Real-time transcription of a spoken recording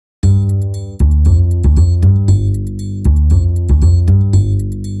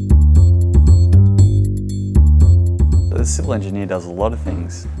civil engineer does a lot of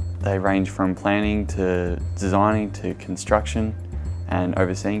things. They range from planning to designing to construction and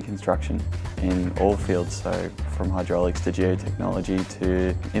overseeing construction in all fields, so from hydraulics to geotechnology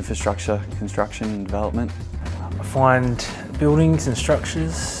to infrastructure construction and development. I find buildings and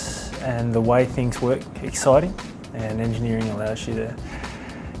structures and the way things work exciting, and engineering allows you to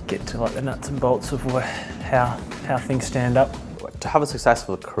get to like the nuts and bolts of how things stand up. To have a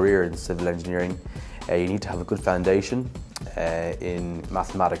successful career in civil engineering, you need to have a good foundation in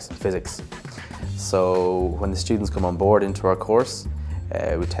mathematics and physics. So when the students come on board into our course,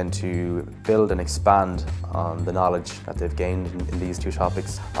 we tend to build and expand on the knowledge that they've gained in these two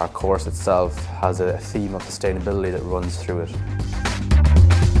topics. Our course itself has a theme of sustainability that runs through it.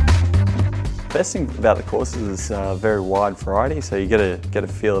 The best thing about the course is a very wide variety, so you get a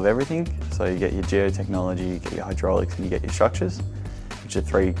feel of everything. So you get your geotechnology, you get your hydraulics and you get your structures, which are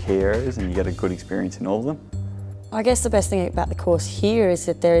three key areas, and you get a good experience in all of them. I guess the best thing about the course here is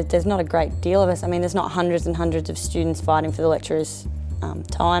that there's not a great deal of us. I mean, there's not hundreds and hundreds of students fighting for the lecturer's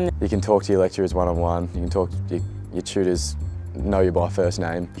time. You can talk to your lecturers one-on-one, you can talk to your tutors, know you by first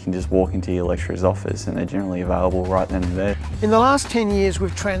name. You can just walk into your lecturer's office and they're generally available right then and there. In the last 10 years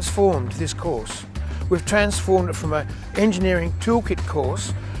we've transformed this course. We've transformed it from an engineering toolkit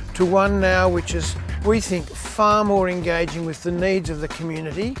course to one now which is, we think, far more engaging with the needs of the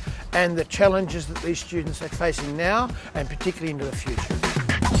community and the challenges that these students are facing now and particularly into the future.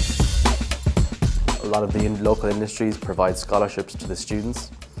 A lot of the local industries provide scholarships to the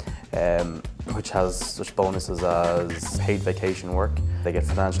students, which has such bonuses as paid vacation work. They get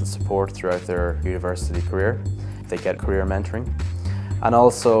financial support throughout their university career. They get career mentoring. And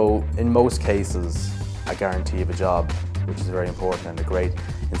also, in most cases, a guarantee of a job, which is very important and a great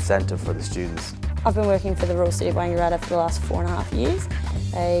incentive for the students. I've been working for the Royal City of Wangaratta for the last 4.5 years.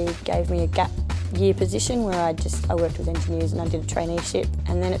 They gave me a gap year position where I worked with engineers and I did a traineeship,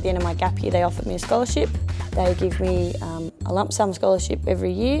 and then at the end of my gap year they offered me a scholarship. They give me a lump sum scholarship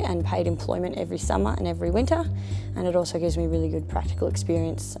every year and paid employment every summer and every winter, and it also gives me really good practical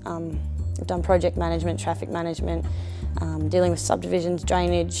experience. I've done project management, traffic management, dealing with subdivisions,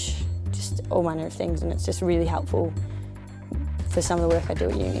 drainage, just all manner of things, and it's just really helpful for some of the work I do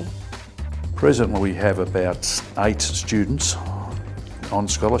at uni. Presently we have about 8 students on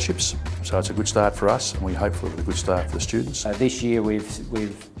scholarships, so it's a good start for us and we hope for a good start for the students. This year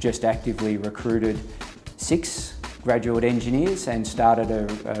we've just actively recruited 6 graduate engineers and started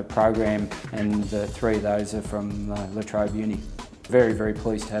a program, and 3 of those are from Trobe Uni. Very, very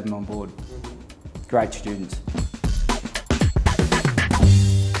pleased to have them on board. Great students.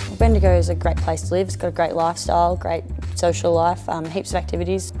 Bendigo is a great place to live. It's got a great lifestyle, great social life, heaps of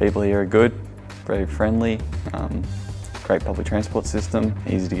activities. People here are good, very friendly, great public transport system,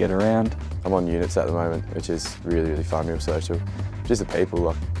 easy to get around. I'm on units at the moment, which is really, really fun, real social. Just the people,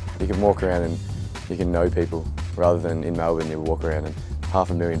 like, you can walk around and you can know people, rather than in Melbourne you walk around and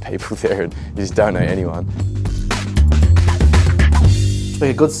 500,000 people there and you just don't know anyone. To be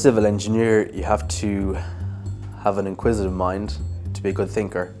a good civil engineer, you have to have an inquisitive mind, to be a good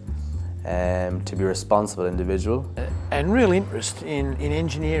thinker, to be a responsible individual. And real interest in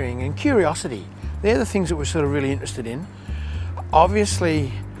engineering and curiosity. They're the things that we're sort of really interested in.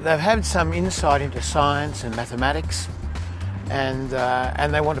 Obviously, they've had some insight into science and mathematics, and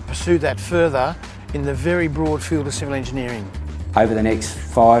they want to pursue that further in the very broad field of civil engineering. Over the next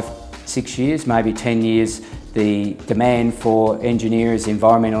 5-6 years, maybe 10 years, the demand for engineers,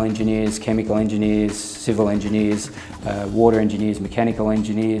 environmental engineers, chemical engineers, civil engineers, water engineers, mechanical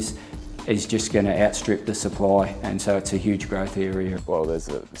engineers, is just going to outstrip the supply, and so it's a huge growth area. Well, there's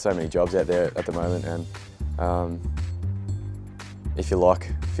so many jobs out there at the moment, and if you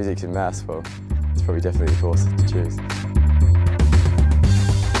like physics and maths, well, it's probably definitely the course to choose.